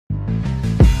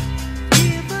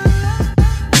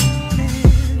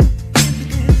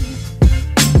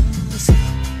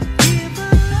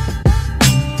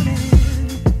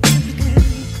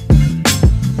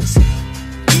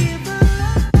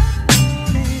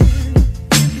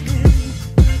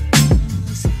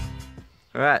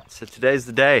Alright, so today's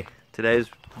the day. Today's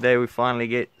the day we finally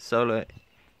get solar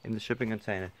in the shipping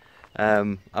container.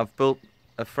 I've built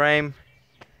a frame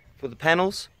for the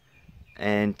panels,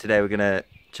 and today we're going to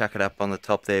chuck it up on the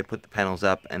top there, put the panels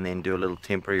up, and then do a little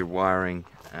temporary wiring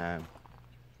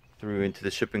through into the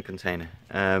shipping container.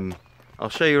 I'll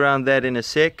show you around that in a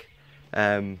sec.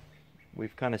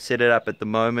 We've kind of set it up at the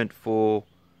moment for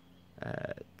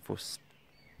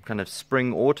kind of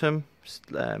spring-autumn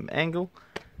angle.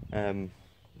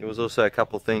 There was also a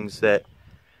couple things that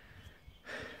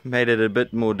made it a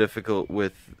bit more difficult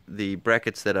with the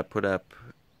brackets that I put up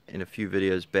in a few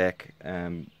videos back.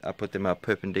 I put them up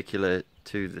perpendicular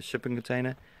to the shipping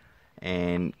container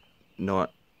and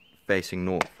not facing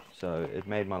north, so it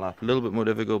made my life a little bit more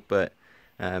difficult, but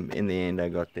in the end I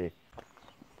got there.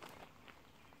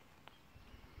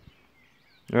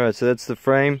 Alright, so that's the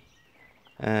frame.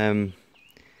 At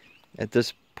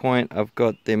this point I've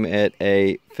got them at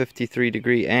a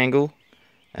 53-degree angle.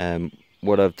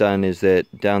 What I've done is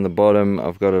that down the bottom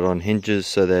I've got it on hinges,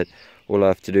 so that all I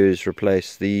have to do is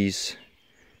replace these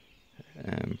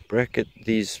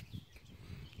these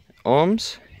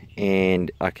arms, and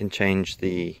I can change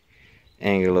the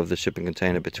angle of the shipping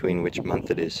container between which month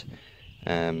it is.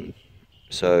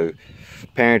 So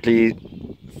apparently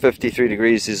 53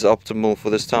 degrees is optimal for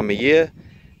this time of year,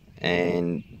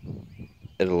 and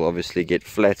it'll obviously get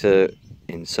flatter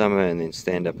in summer and then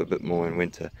stand up a bit more in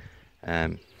winter.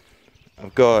 I've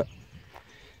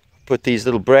put these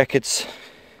little brackets.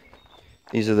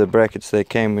 These are the brackets that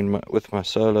came with my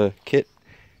solar kit.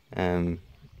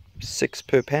 6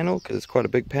 per panel, because it's quite a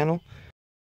big panel.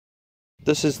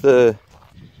 This is the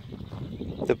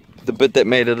bit that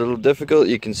made it a little difficult.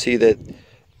 You can see that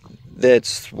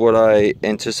that's what I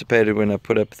anticipated when I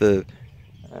put up the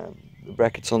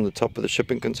brackets on the top of the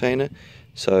shipping container.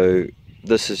 So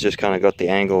this has just kind of got the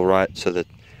angle right so that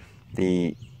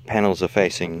the panels are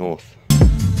facing north.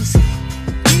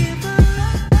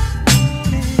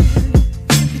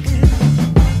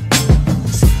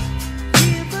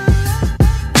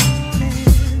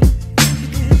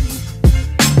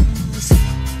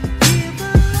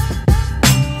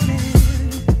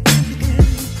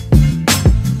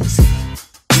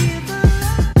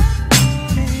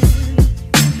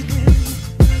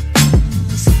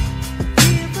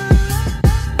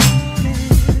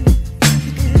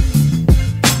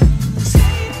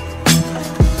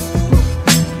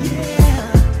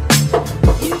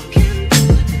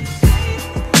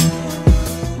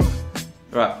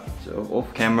 Right, so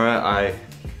off camera I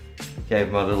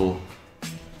gave my little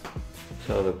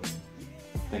solar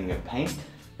thing of paint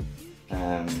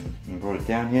and brought it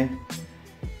down here.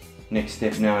 Next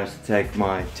step now is to take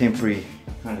my temporary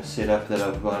kind of setup that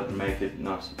I've got and make it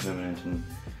nice and permanent and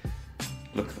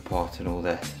look the part and all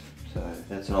that. So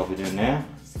that's what I'll be doing now.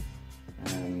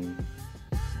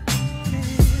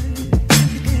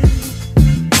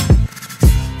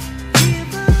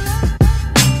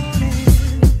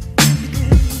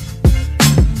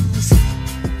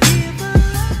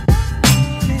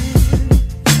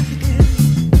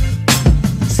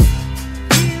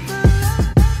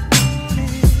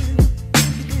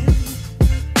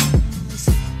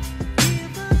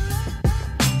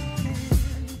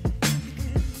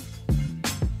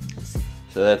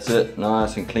 So that's it,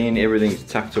 nice and clean, everything's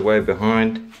tucked away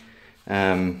behind.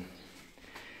 You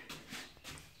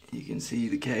can see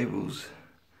the cables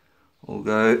all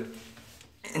go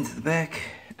into the back.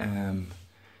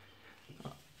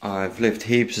 I've left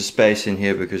heaps of space in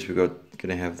here because we're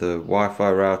gonna have the Wi-Fi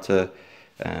router.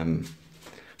 When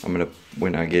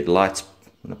I get lights,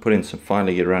 when I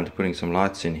finally get around to putting some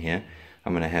lights in here,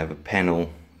 I'm gonna have a panel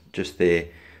just there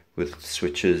with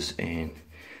switches and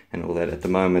all that. At the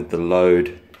moment the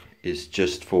load is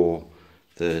just for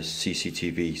the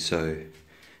CCTV, so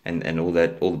and all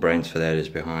the brains for that is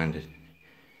behind it.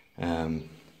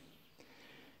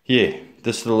 Yeah,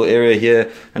 this little area here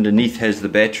underneath has the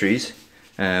batteries.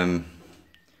 I've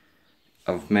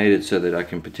made it so that I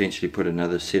can potentially put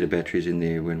another set of batteries in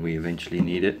there when we eventually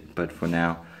need it, but for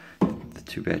now the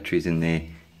 2 batteries in there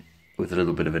with a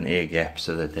little bit of an air gap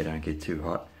so that they don't get too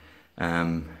hot.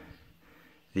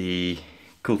 The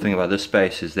cool thing about this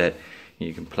space is that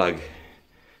you can plug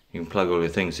all your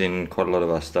things in. Quite a lot of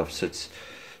our stuff sits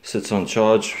on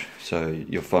charge, so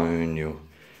your phone, your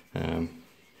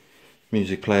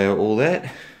music player, all that.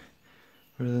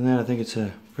 Other than that, I think it's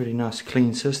a pretty nice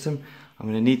clean system. I'm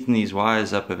going to neaten these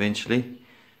wires up eventually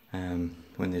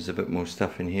when there's a bit more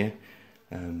stuff in here.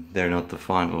 They're not the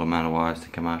final amount of wires to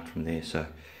come out from there, so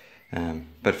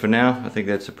but for now I think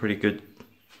that's a pretty good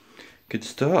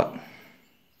start.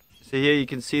 So here you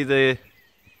can see the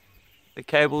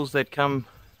cables that come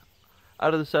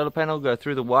out of the solar panel, go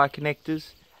through the Y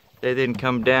connectors. They then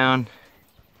come down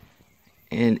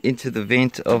and into the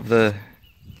vent of the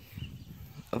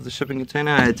shipping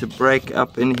container. I had to break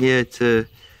up in here to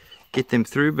get them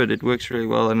through, but it works really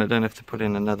well, and I don't have to put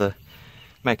in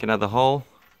make another hole.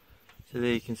 So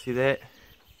there you can see that.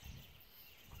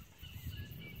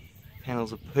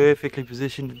 Panels are perfectly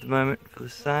positioned at the moment for the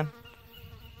sun.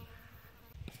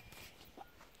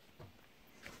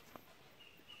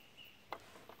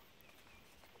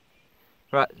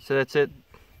 Right, so that's it.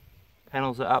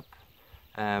 Panels are up.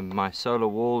 My solar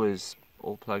wall is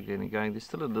all plugged in and going. There's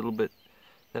still a little bit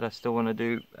that I still want to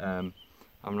do. I'm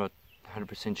not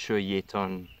 100% sure yet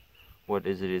on what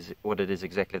it is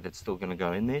exactly that's still going to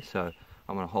go in there. So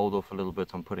I'm going to hold off a little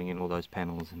bit on putting in all those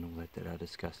panels and all that I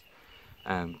discussed.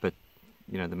 But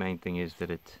you know, the main thing is that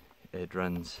it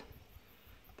runs.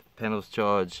 The panels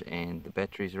charge and the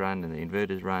batteries run and the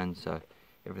inverters run, so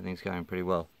everything's going pretty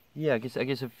well. Yeah, I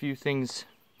guess a few things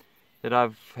that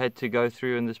I've had to go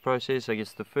through in this process. I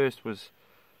guess the first was,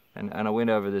 and I went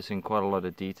over this in quite a lot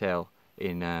of detail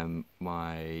in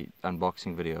my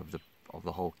unboxing video of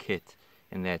the whole kit,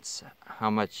 and that's how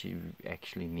much you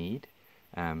actually need.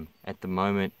 At the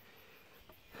moment,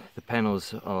 the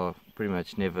panels are pretty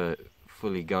much never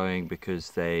fully going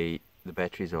because the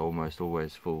batteries are almost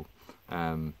always full.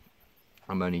 I'm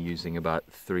only using about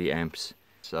 3 amps,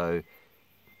 so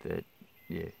that,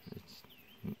 yeah, it's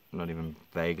not even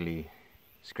vaguely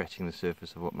scratching the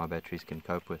surface of what my batteries can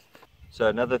cope with. So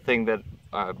another thing that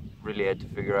I really had to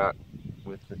figure out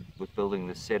with building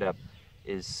this setup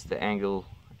is the angle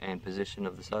and position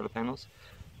of the solar panels.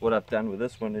 What I've done with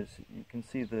this one is, you can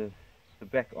see the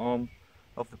back arm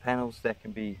of the panels that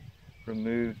can be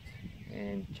removed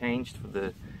and changed for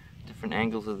the different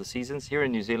angles of the seasons. Here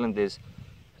in New Zealand there's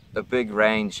a big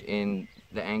range in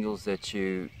the angles that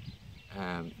you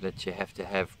have to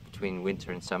have between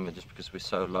winter and summer, just because we're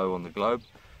so low on the globe.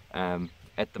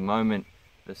 At the moment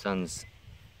the sun's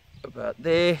about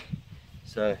there,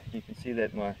 so you can see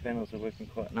that my panels are working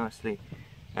quite nicely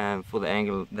for the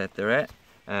angle that they're at.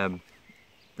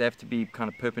 They have to be kind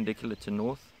of perpendicular to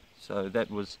north, so that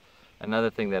was another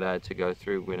thing that I had to go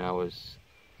through when I was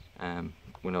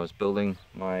building.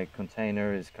 My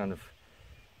container is kind of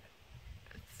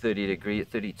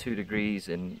 32 degrees,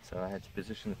 and so I had to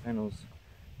position the panels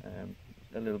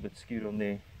a little bit skewed on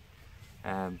there.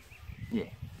 Yeah,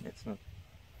 it's not,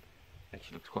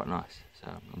 actually looks quite nice, so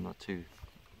I'm not too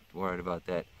worried about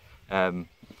that.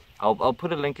 I'll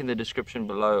put a link in the description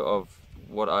below of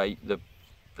what the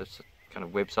kind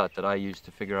of website that I use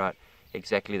to figure out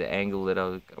exactly the angle that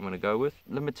I'm going to go with.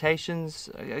 Limitations,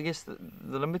 I guess the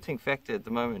limiting factor at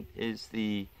the moment is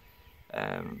the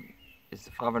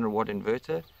 500 watt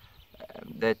inverter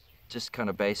that just kind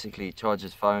of basically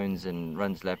charges phones and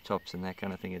runs laptops and that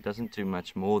kind of thing. It doesn't do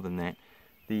much more than that.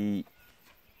 We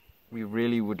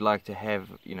really would like to have,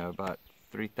 you know, about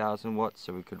 3,000 watts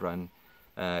so we could run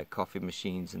coffee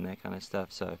machines and that kind of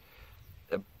stuff. So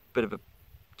a bit of a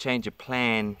change of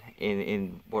plan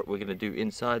in what we're going to do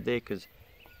inside there, because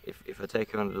if I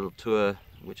take you on a little tour,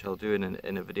 which I'll do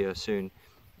in a video soon,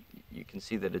 you can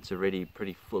see that it's already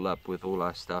pretty full up with all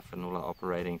our stuff and all our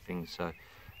operating things. So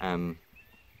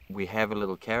we have a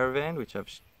little caravan which I've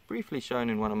briefly shown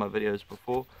in one of my videos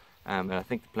before, and I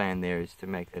think the plan there is to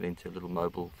make that into a little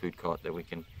mobile food cart that we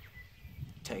can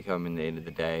take home in the end of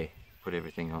the day, put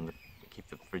everything on, keep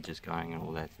the fridges going and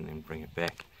all that, and then bring it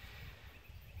back.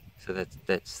 So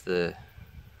that's the,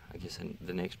 I guess,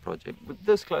 the next project. We're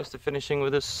this close to finishing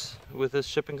with this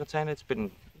shipping container. It's been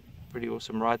a pretty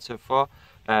awesome ride so far.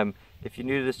 If you're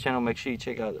new to this channel, make sure you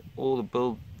check out all the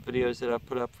build videos that I've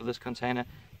put up for this container.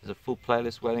 There's a full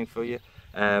playlist waiting for you.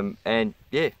 And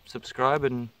yeah, subscribe,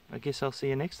 and I guess I'll see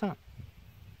you next time.